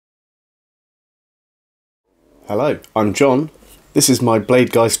Hello, I'm John. This is my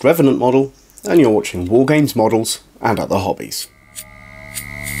Bladegheist Revenant model, and you're watching Wargames, Models, and Other Hobbies.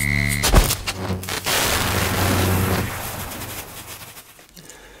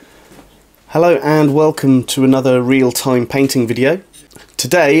 Hello and welcome to another real-time painting video.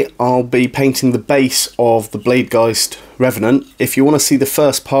 Today I'll be painting the base of the Bladegheist Revenant. If you want to see the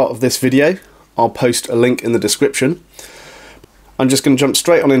first part of this video, I'll post a link in the description. I'm just going to jump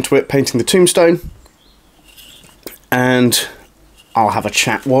straight on into it, painting the tombstone, and I'll have a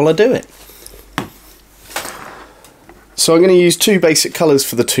chat while I do it. So I'm going to use two basic colours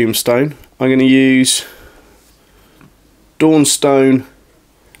for the tombstone. I'm going to use Dawnstone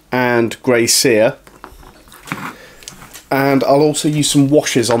and Grey Sear, and I'll also use some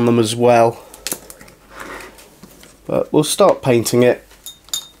washes on them as well. But we'll start painting it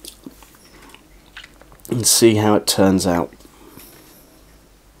and see how it turns out.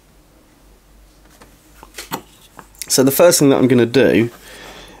 So the first thing that I'm going to do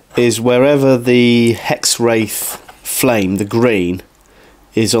is wherever the Hex Wraith flame, the green,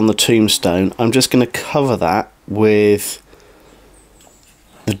 is on the tombstone, I'm just going to cover that with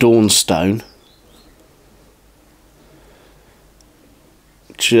the Dawnstone,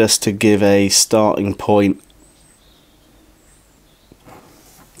 just to give a starting point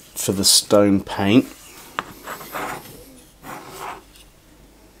for the stone paint.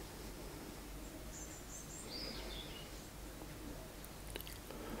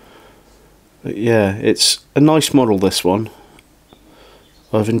 But yeah, it's a nice model, this one.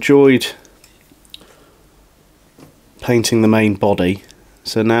 I've enjoyed painting the main body,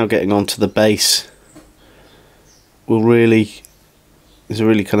 so now getting onto the base is a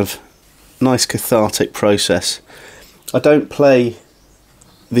really kind of nice cathartic process. I don't play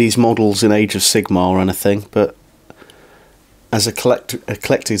these models in Age of Sigmar or anything, but as a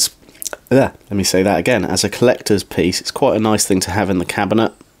collector's piece, it's quite a nice thing to have in the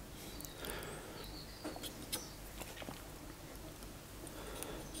cabinet.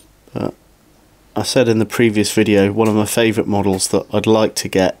 I said in the previous video, one of my favourite models that I'd like to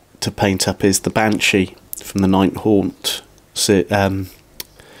get to paint up is the Banshee from the Ninth Haunt series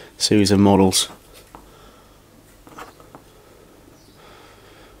of models.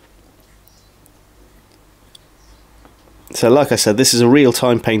 So like I said, this is a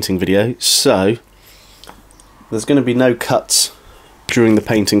real-time painting video, so there's going to be no cuts during the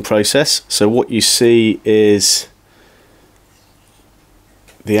painting process. So what you see is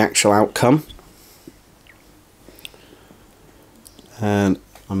the actual outcome. And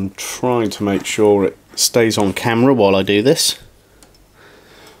I'm trying to make sure it stays on camera while I do this.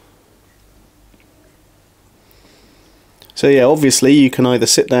 So yeah, obviously you can either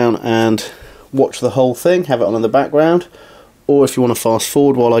sit down and watch the whole thing, have it on in the background, or if you want to fast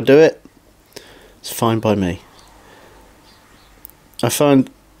forward while I do it, it's fine by me. I find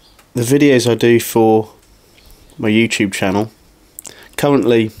the videos I do for my YouTube channel,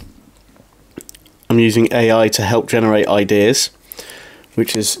 currently I'm using AI to help generate ideas,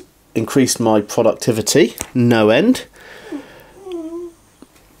 which has increased my productivity no end.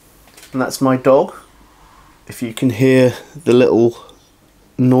 And that's my dog. If you can hear the little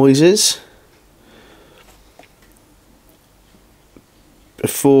noises.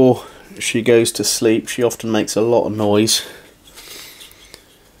 Before she goes to sleep, she often makes a lot of noise,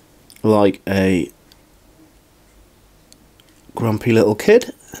 like a grumpy little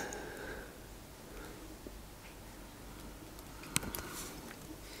kid.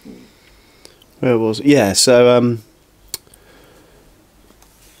 Where was it? Yeah, so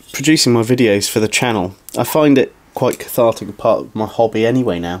producing my videos for the channel, I find it quite cathartic, a part of my hobby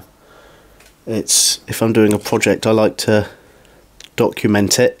anyway now. If I'm doing a project, I like to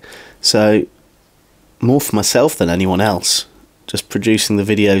document it, so more for myself than anyone else. Just producing the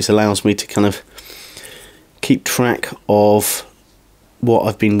videos allows me to kind of keep track of what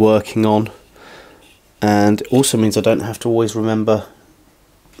I've been working on, and it also means I don't have to always remember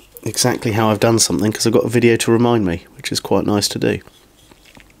exactly how I've done something, because I've got a video to remind me, which is quite nice to do.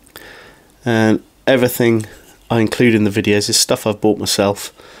 And everything I include in the videos is stuff I've bought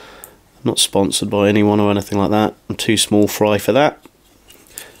myself. I'm not sponsored by anyone or anything like that. I'm too small fry for that,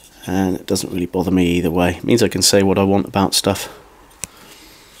 and it doesn't really bother me either way. It means I can say what I want about stuff.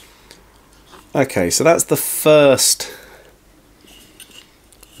 Okay, so that's the first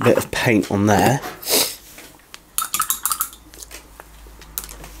bit of paint on there.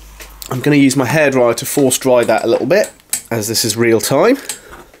 I'm going to use my hairdryer to force dry that a little bit, as this is real time.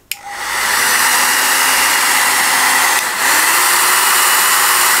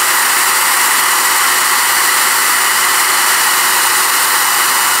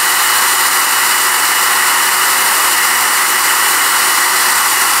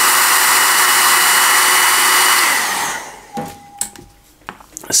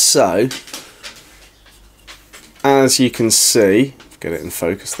 So, as you can see, get it in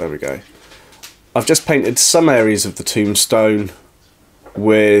focus, there we go. I've just painted some areas of the tombstone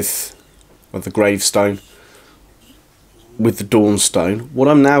with, or the gravestone, with the dawnstone. What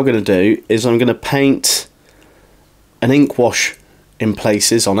I'm now going to do is I'm going to paint an ink wash in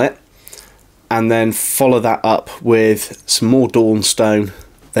places on it, and then follow that up with some more dawnstone,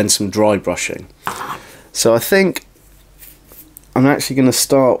 then some dry brushing. So I think I'm actually going to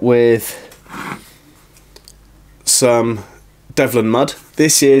start with some Devlin Mud.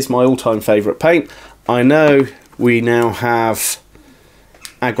 This is my all-time favourite paint. I know we now have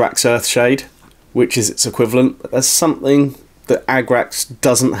Agrax Earthshade, which is its equivalent, but there's something that Agrax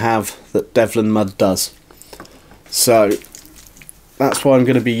doesn't have that Devlin Mud does. So that's why I'm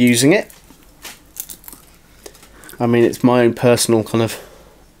going to be using it. I mean, it's my own personal kind of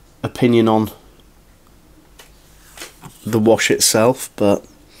opinion on the wash itself, but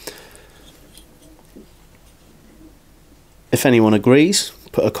if anyone agrees,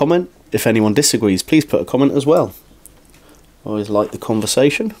 put a comment. If anyone disagrees, please put a comment as well. I always like the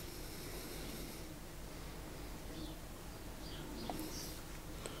conversation.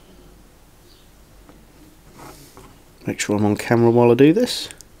 Make sure I'm on camera while I do this.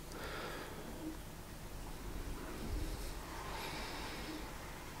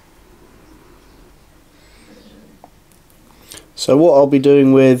 So what I'll be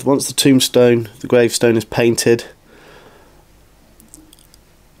doing with, once the tombstone, the gravestone is painted,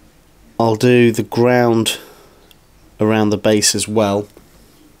 I'll do the ground around the base as well.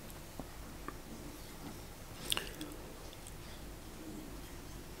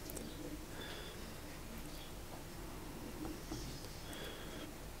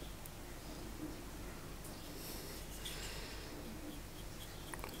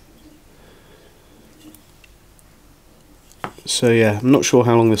 So yeah, I'm not sure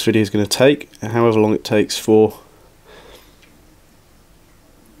how long this video is going to take, however long it takes for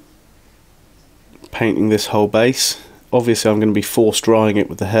painting this whole base. Obviously I'm going to be force drying it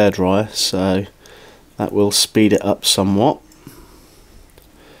with the hairdryer, so that will speed it up somewhat.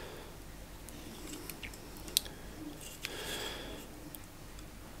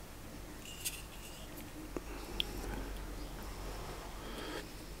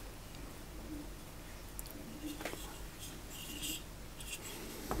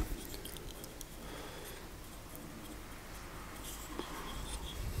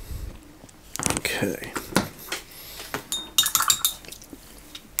 Okay.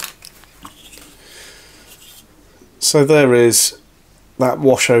 So there is that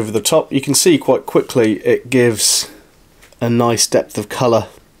wash over the top. You can see quite quickly it gives a nice depth of colour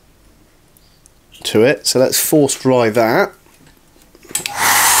to it. So let's force dry that.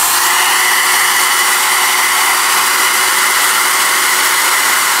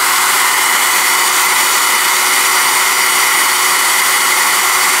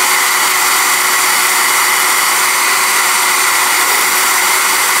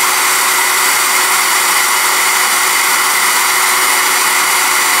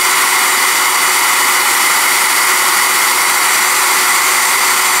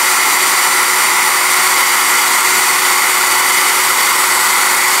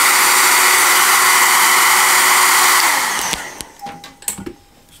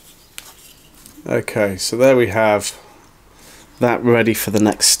 Okay, so there we have that ready for the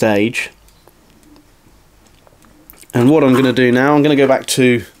next stage. And what I'm going to do now, I'm going to go back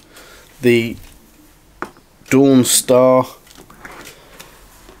to the Dawn Star,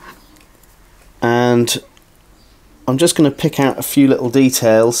 and I'm just going to pick out a few little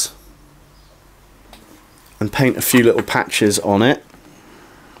details and paint a few little patches on it.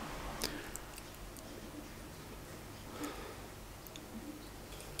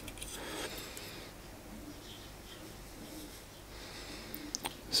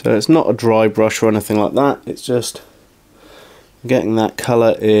 So it's not a dry brush or anything like that, it's just getting that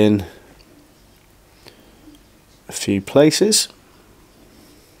colour in a few places.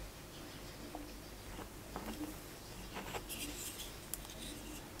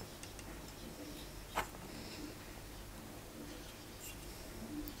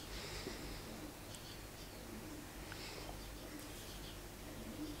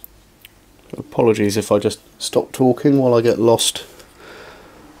 Apologies if I just stop talking while I get lost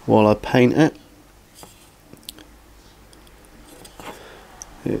while I paint it.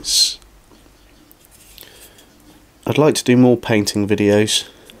 I'd like to do more painting videos,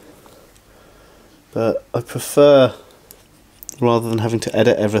 but I prefer, rather than having to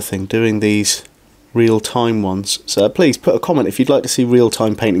edit everything, doing these real-time ones. So please put a comment if you'd like to see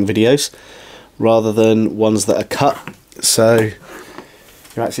real-time painting videos rather than ones that are cut. So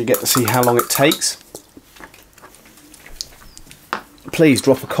You actually get to see how long it takes. Please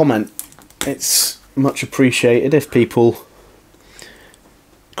drop a comment. It's much appreciated if people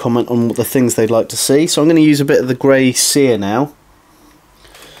comment on the things they'd like to see. So I'm going to use a bit of the grey cere now,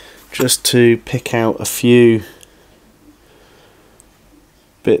 just to pick out a few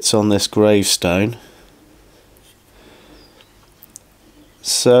bits on this gravestone.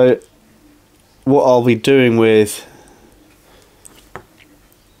 So what I'll be doing with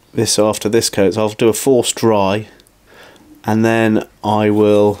this after this coat is I'll do a forced dry, and then I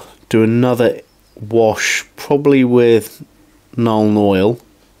will do another wash, probably with Nuln oil,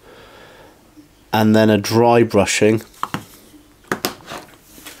 and then a dry brushing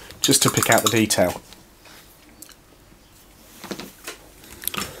just to pick out the detail.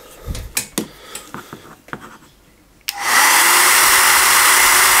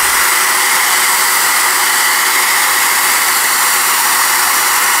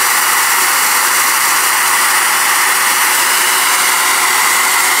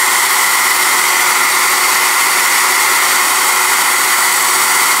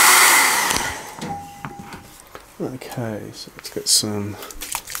 Okay, so let's get some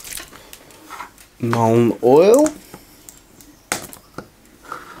Nuln oil.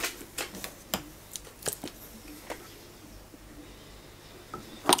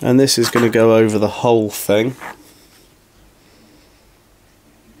 And this is going to go over the whole thing.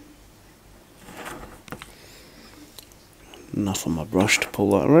 Enough on my brush to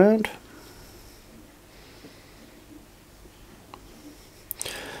pull that around.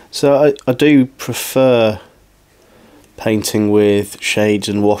 So I do prefer painting with shades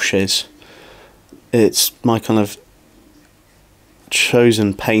and washes. It's my kind of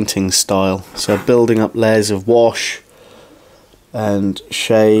chosen painting style. So building up layers of wash and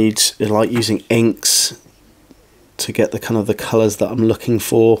shades. I like using inks to get the kind of the colours that I'm looking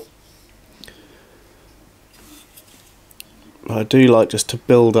for. But I do like just to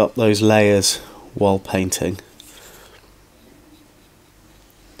build up those layers while painting.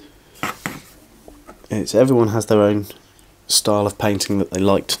 Everyone has their own style of painting that they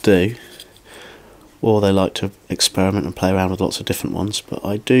like to do, or they like to experiment and play around with lots of different ones, but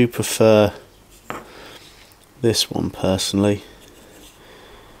I do prefer this one personally.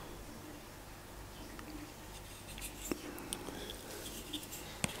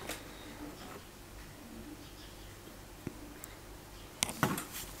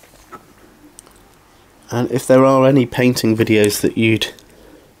 And if there are any painting videos that you'd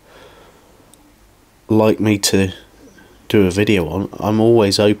like me to do a video on, I'm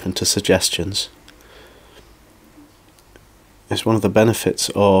always open to suggestions. It's one of the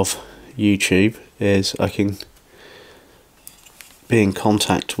benefits of YouTube is I can be in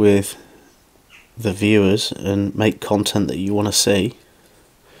contact with the viewers and make content that you want to see.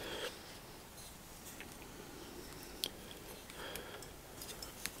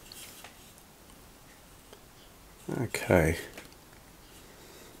 Okay.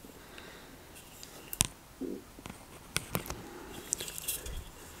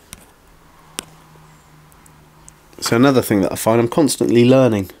 So another thing that I find, I'm constantly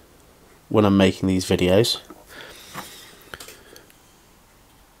learning when I'm making these videos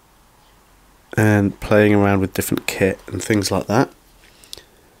and playing around with different kit and things like that,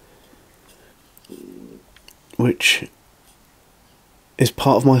 which is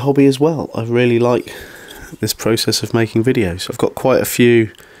part of my hobby as well. I really like this process of making videos. I've got quite a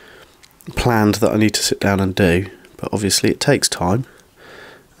few planned that I need to sit down and do, but obviously it takes time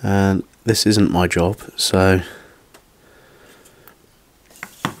and this isn't my job, so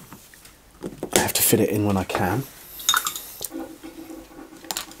I have to fit it in when I can.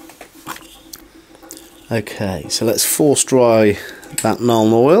 Okay, so let's force dry that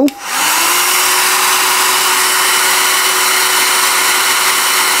Nuln oil.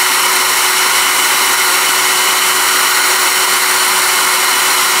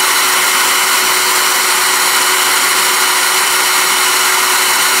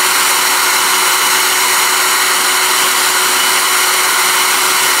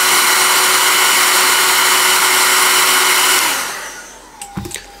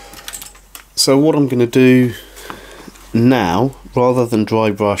 So what I'm going to do now, rather than dry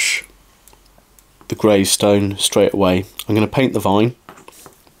brush the gravestone straight away, I'm going to paint the vine.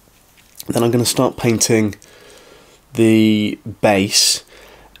 Then I'm going to start painting the base,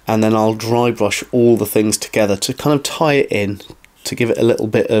 and then I'll dry brush all the things together to kind of tie it in, to give it a little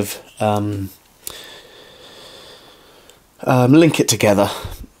bit of link it together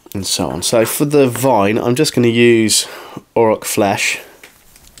and so on. So for the vine, I'm just going to use Auroch Flesh.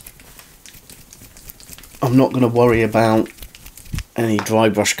 I'm not going to worry about any dry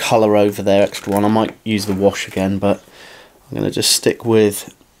brush colour over there, extra one. I might use the wash again, but I'm going to just stick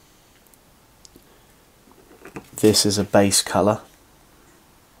with this as a base colour.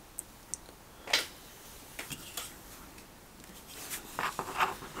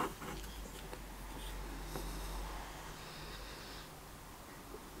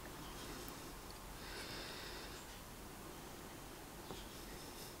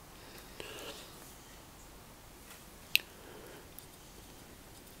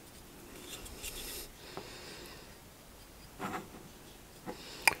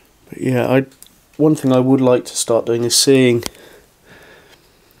 Yeah, one thing I would like to start doing is seeing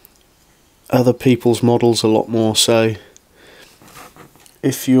other people's models a lot more. So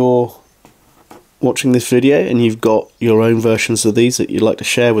if you're watching this video and you've got your own versions of these that you'd like to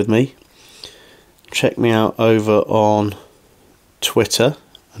share with me, check me out over on Twitter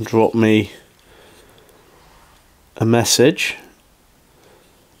and drop me a message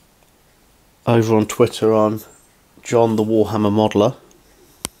over on Twitter on John the Warhammer Modeler.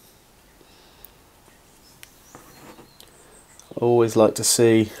 I always like to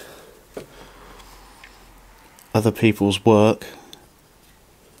see other people's work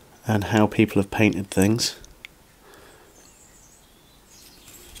and how people have painted things.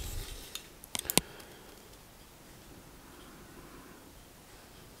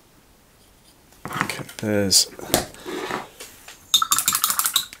 Okay, there's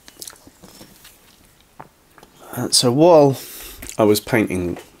so while I was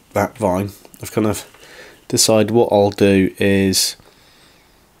painting that vine, I've kind of decided what I'll do is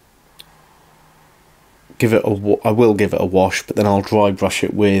I will give it a wash, but then I'll dry brush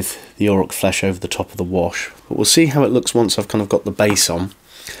it with the Auroch Flesh over the top of the wash. But we'll see how it looks once I've kind of got the base on.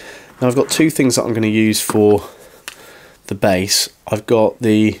 Now I've got two things that I'm going to use for the base. I've got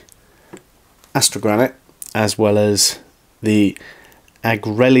the Astrogranite as well as the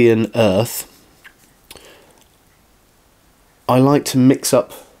Agrelian Earth. I like to mix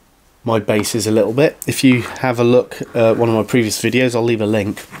up my bases a little bit. If you have a look at one of my previous videos, I'll leave a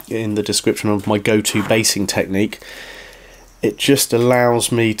link in the description of my go-to basing technique. It just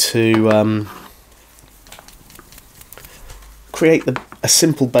allows me to create a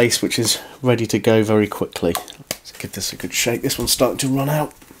simple base which is ready to go very quickly. Let's give this a good shake. This one's starting to run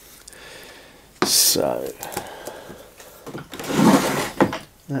out. So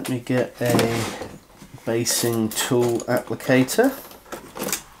let me get a basing tool applicator.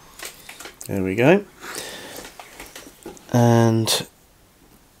 There we go. And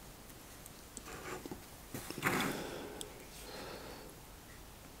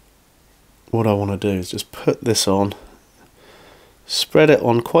what I want to do is just put this on, spread it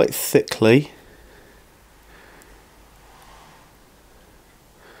on quite thickly,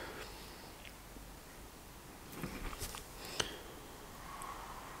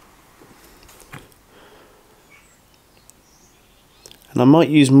 and I might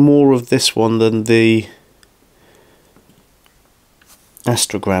use more of this one than the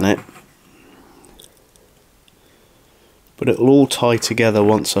Astrogranite, but it will all tie together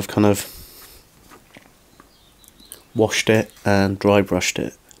once I've kind of washed it and dry brushed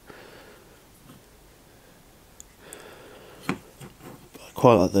it. But I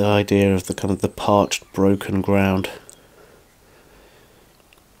quite like the idea of the kind of the parched, broken ground.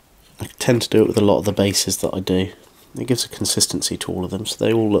 I tend to do it with a lot of the bases that I do. It gives a consistency to all of them, so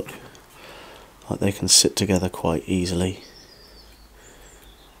they all look like they can sit together quite easily.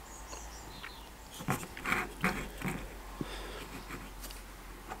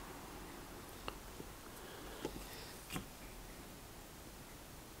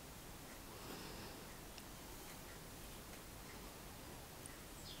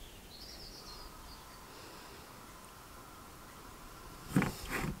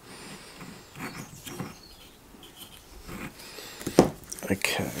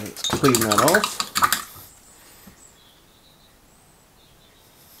 Okay, let's clean that off.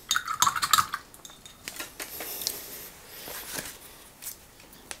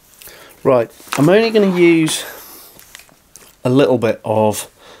 Right, I'm only going to use a little bit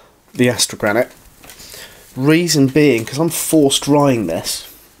of the Astrogranite. Reason being, because I'm force drying this,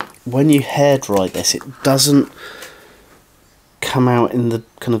 when you hair dry this, it doesn't come out in the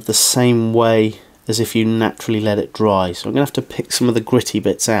kind of the same way as if you naturally let it dry. So I'm going to have to pick some of the gritty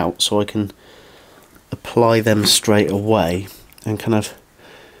bits out so I can apply them straight away and kind of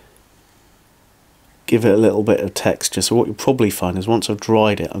give it a little bit of texture. So what you'll probably find is once I've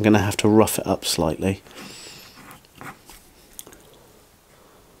dried it, I'm going to have to rough it up slightly.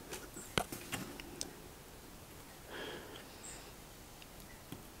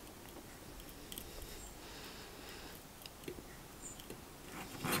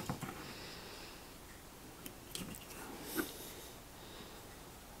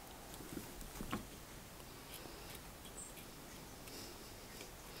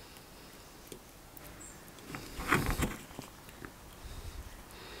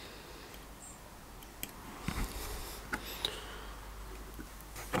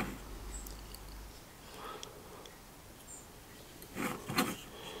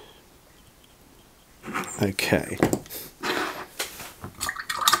 Okay.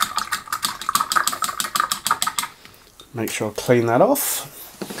 Make sure I clean that off.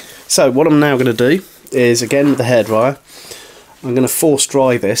 So what I'm now going to do is, again with the hairdryer, I'm going to force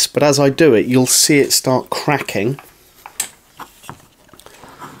dry this, but as I do it you'll see it start cracking.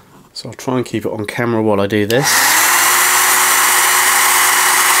 So I'll try and keep it on camera while I do this.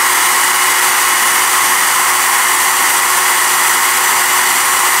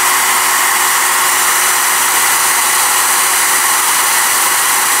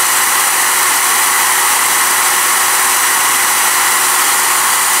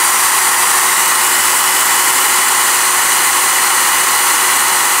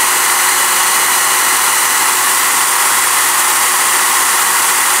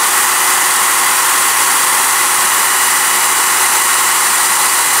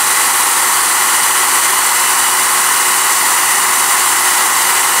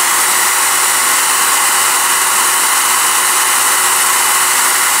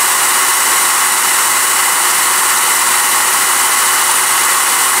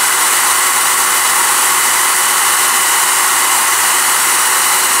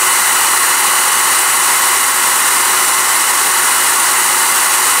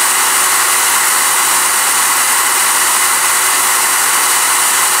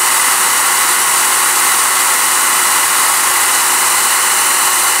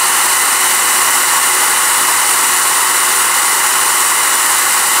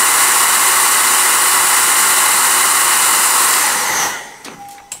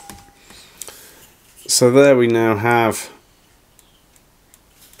 So there we now have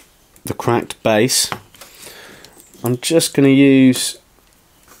the cracked base. I'm just going to use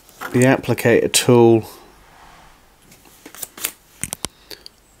the applicator tool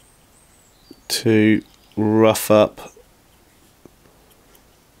to rough up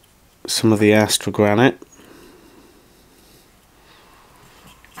some of the Astra granite.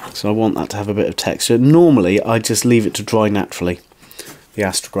 So I want that to have a bit of texture. Normally I just leave it to dry naturally, the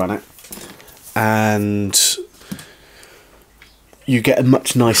Astra granite, and you get a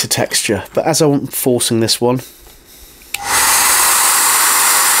much nicer texture. But as I'm forcing this one,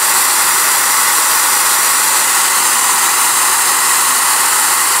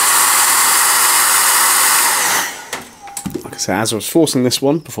 like I said, as I was forcing this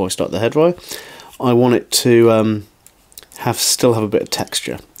one before I start the hairdryer, I want it to still have a bit of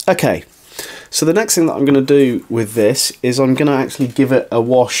texture. Okay, so the next thing that I'm going to do with this is I'm going to actually give it a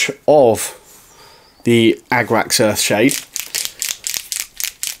wash of the Agrax Earthshade.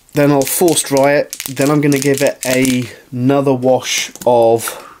 Then I'll force dry it. Then I'm going to give it another wash of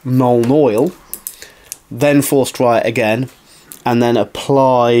Nuln Oil. Then force dry it again, and then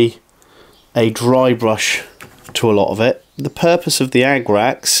apply a dry brush to a lot of it. The purpose of the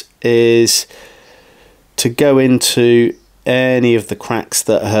Agrax is to go into any of the cracks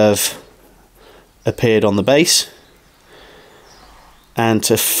that have appeared on the base and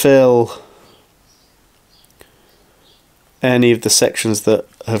to fill any of the sections that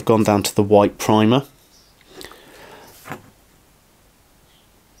have gone down to the white primer.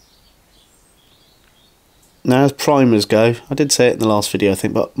 Now, as primers go, I did say it in the last video I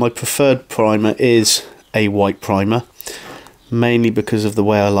think, but my preferred primer is a white primer, mainly because of the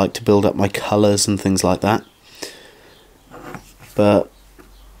way I like to build up my colours and things like that. But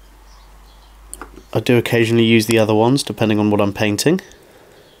I do occasionally use the other ones depending on what I'm painting.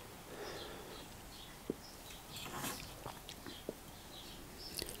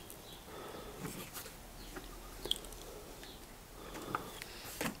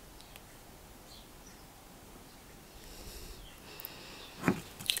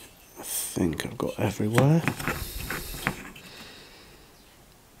 I think I've got everywhere.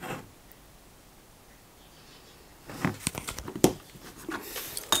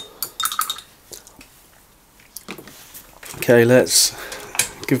 Okay, let's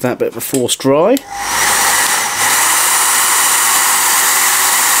give that bit of a force dry.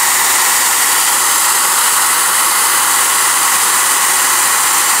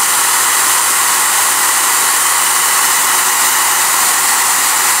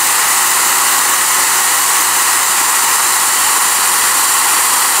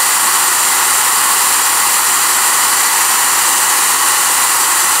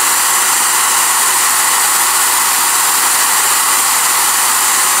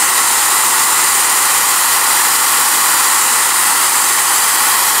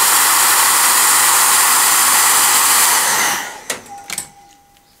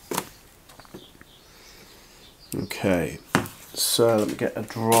 Okay, so let me get a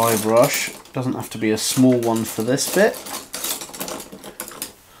dry brush. Doesn't have to be a small one for this bit.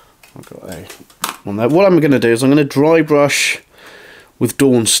 I've got a on there. What I'm going to do is I'm going to dry brush with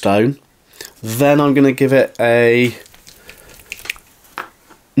Dawnstone, then I'm going to give it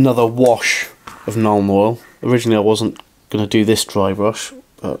another wash of Nuln Oil. Originally I wasn't going to do this dry brush,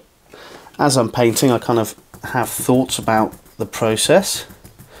 but as I'm painting I kind of have thoughts about the process.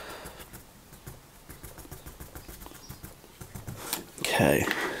 Okay.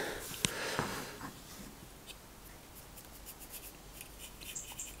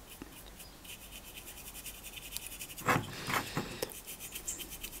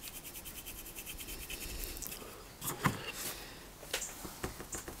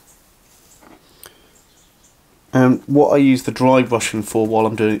 And what I use the dry brushing for while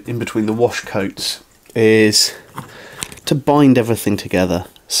I'm doing in between the wash coats is to bind everything together,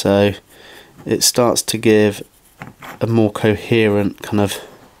 so it starts to give a more coherent kind of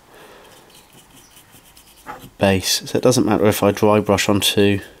base. So it doesn't matter if I dry brush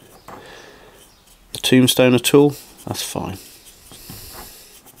onto the tombstone at all, that's fine.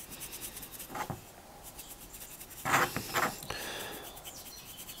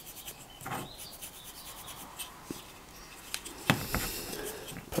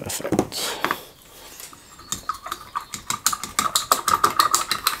 Perfect.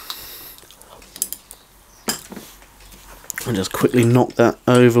 And just quickly knock that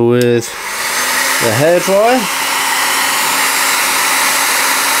over with the hairdryer.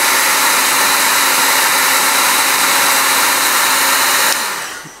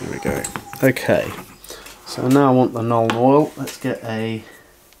 There we go. Okay, so now I want the Nuln Oil. Let's get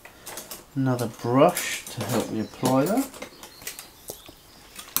another brush to help me apply that.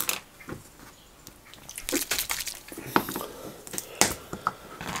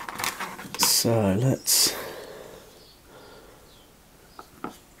 So let's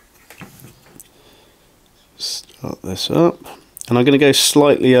start this up, and I'm going to go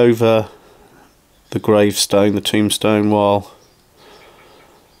slightly over the gravestone, the tombstone, while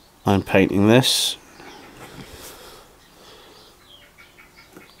I'm painting this.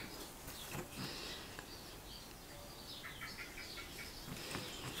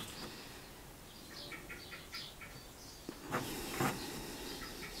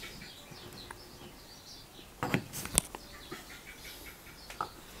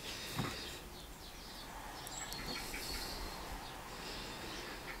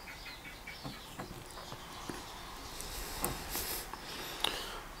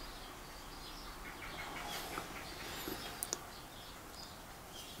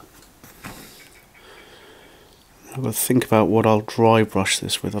 I've got to think about what I'll dry brush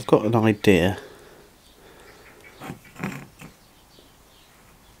this with. I've got an idea.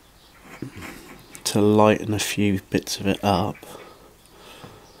 To lighten a few bits of it up.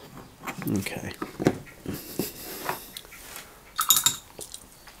 Okay.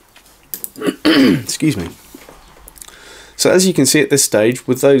 Excuse me. So as you can see at this stage,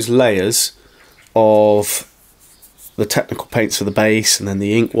 with those layers of the technical paints for the base and then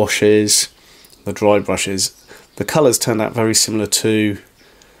the ink washes, the dry brushes, the colours turned out very similar to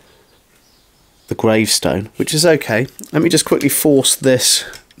the gravestone, which is okay. Let me just quickly force this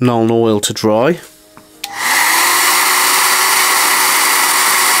Nuln Oil to dry.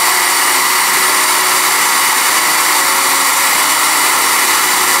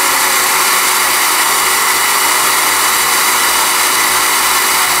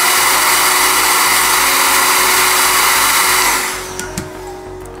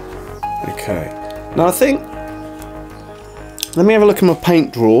 Okay, now I think, let me have a look in my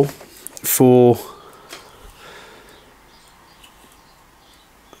paint drawer for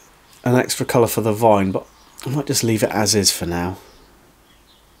an extra colour for the vine, but I might just leave it as is for now.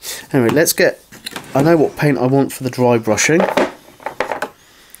 Anyway, let's get, I know what paint I want for the dry brushing.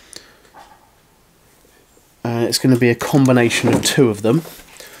 And it's going to be a combination of two of them.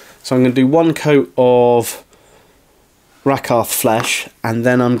 So I'm going to do one coat of Rakarth Flesh, and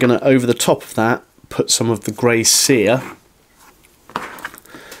then I'm going to, over the top of that, put some of the grey Sear.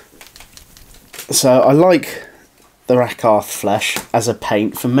 So I like the Rakarth Flesh as a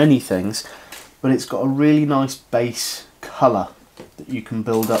paint for many things, but it's got a really nice base colour that you can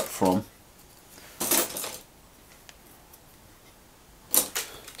build up from. So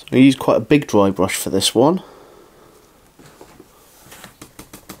I use quite a big dry brush for this one.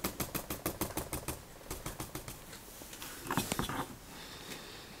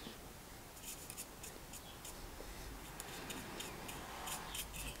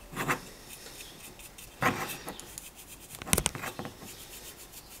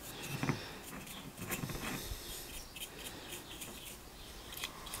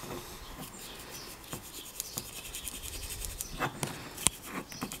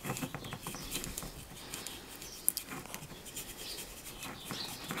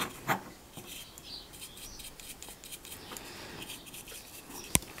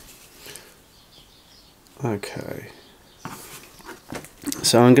 Okay.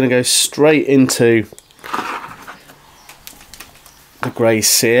 So I'm going to go straight into the grey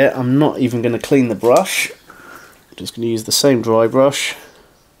sear. I'm not even going to clean the brush. I'm just going to use the same dry brush.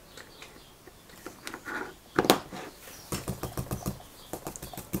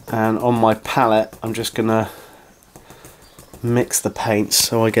 And on my palette, I'm just going to mix the paints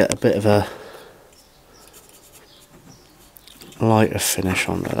so I get a bit of a lighter finish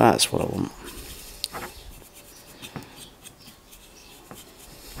on there. That's what I want.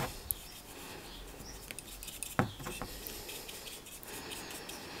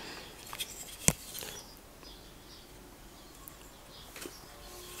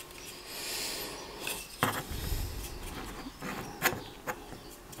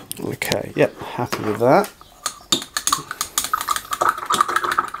 Okay, yep, happy with that.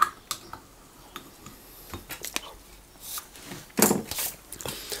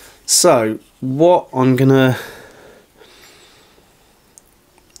 So, what I'm gonna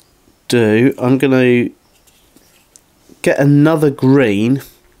do, I'm gonna get another green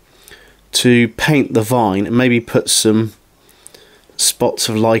to paint the vine and maybe put some spots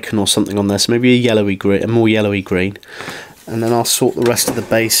of lichen or something on there, so maybe a yellowy green, a more yellowy green, and then I'll sort the rest of the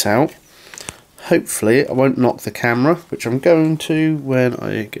base out. Hopefully I won't knock the camera, which I'm going to when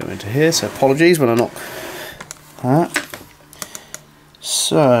I go into here, so apologies when I knock that.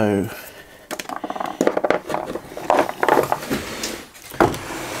 So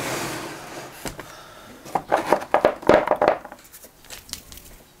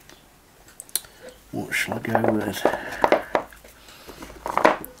what shall I go with?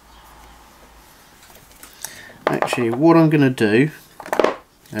 Actually, what I'm going to do,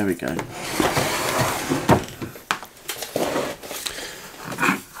 there we go.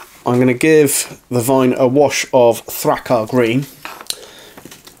 I'm going to give the vine a wash of Thrakar green,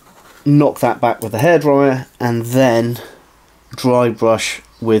 knock that back with the hairdryer, and then dry brush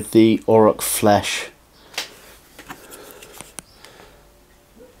with the Auroch Flesh.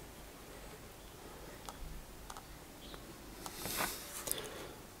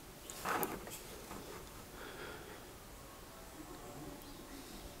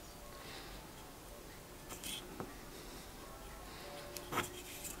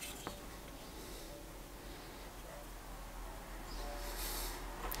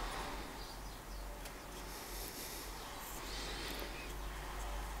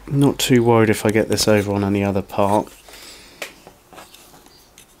 Not too worried if I get this over on any other part.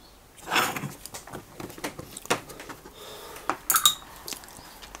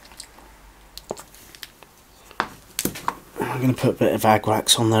 I'm going to put a bit of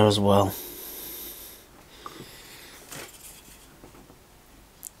Agrax on there as well.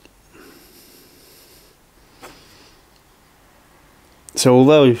 So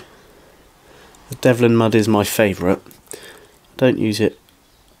although the Devlin mud is my favourite, I don't use it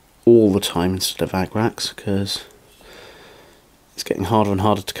all the time instead of Agrax because it's getting harder and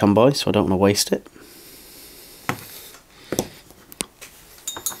harder to come by, so I don't want to waste it.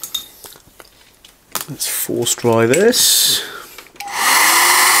 Let's force dry this.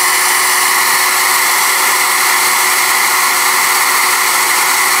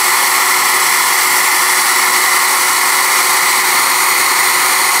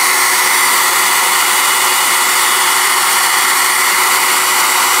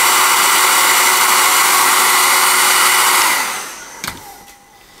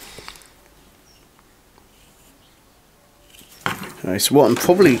 Okay, so what I'm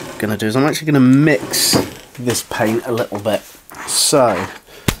probably going to do is I'm actually going to mix this paint a little bit. So,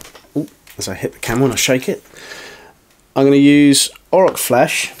 ooh, as I hit the camera and I shake it, I'm going to use Auroch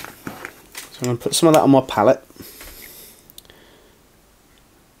Flesh. So I'm going to put some of that on my palette.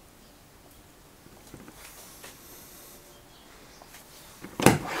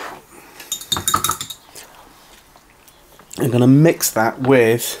 I'm going to mix that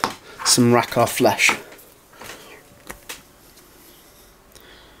with some Thrakar Flesh.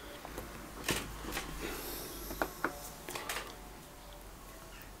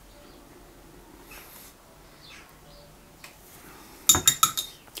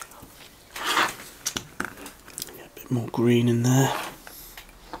 More green in there.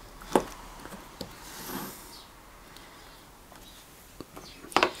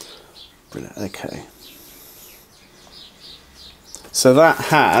 Brilliant. Okay. So that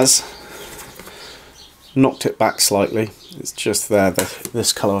has knocked it back slightly. It's just there,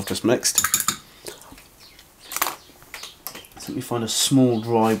 this colour I've just mixed. So let me find a small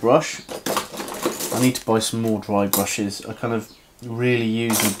dry brush. I need to buy some more dry brushes. I kind of really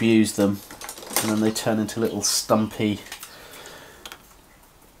use and abuse them, and then they turn into little stumpy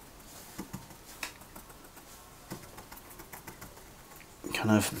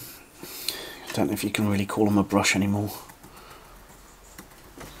kind of, I don't know if you can really call them a brush anymore.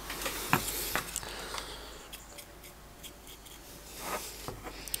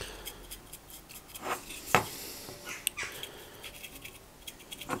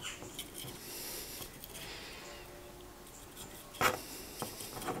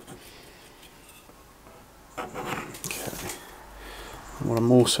 What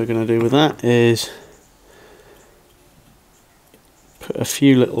I'm also going to do with that is put a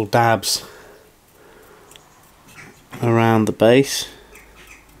few little dabs around the base,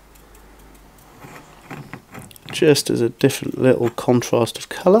 just as a different little contrast of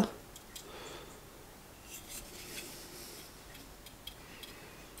colour.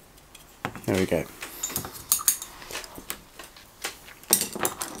 There we go.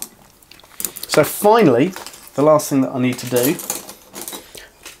 So finally, the last thing that I need to do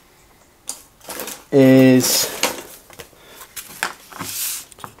is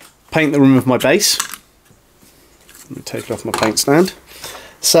paint the rim of my base. Let me take it off my paint stand.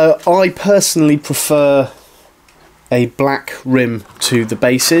 So I personally prefer a black rim to the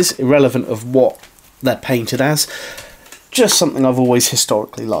bases, irrelevant of what they're painted as. Just something I've always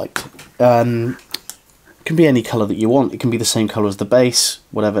historically liked. It can be any colour that you want. It can be the same colour as the base,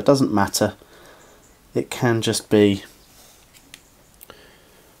 whatever, it doesn't matter. It can just be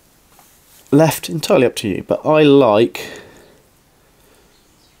left entirely up to you, but I like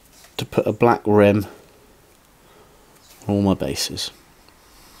to put a black rim on all my bases.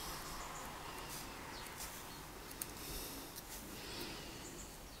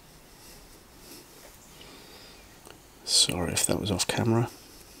 Sorry if that was off camera.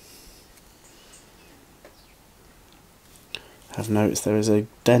 I've noticed there is a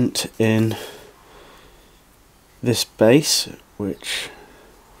dent in this base, which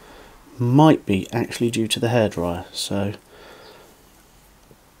might be actually due to the hairdryer, so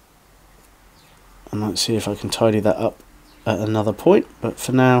I might see if I can tidy that up at another point, but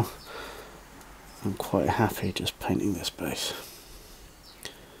for now I'm quite happy just painting this base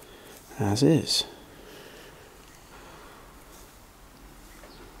as is.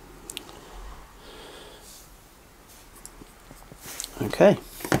 Okay.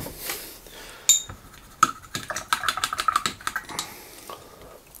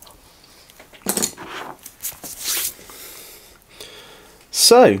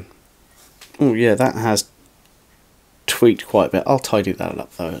 So, oh yeah, that has tweaked quite a bit. I'll tidy that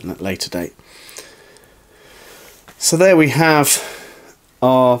up though at a later date. So there we have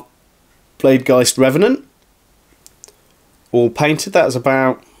our Bladegheist Revenant all painted. That was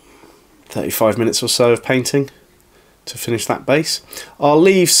about 35 minutes or so of painting to finish that base. I'll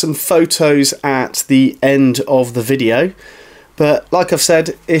leave some photos at the end of the video, but like I've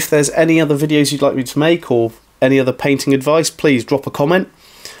said, if there's any other videos you'd like me to make or any other painting advice, please drop a comment.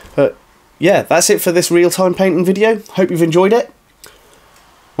 But yeah, that's it for this real-time painting video. Hope you've enjoyed it.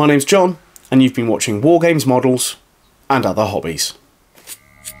 My name's John, and you've been watching War Games, Models and Other Hobbies.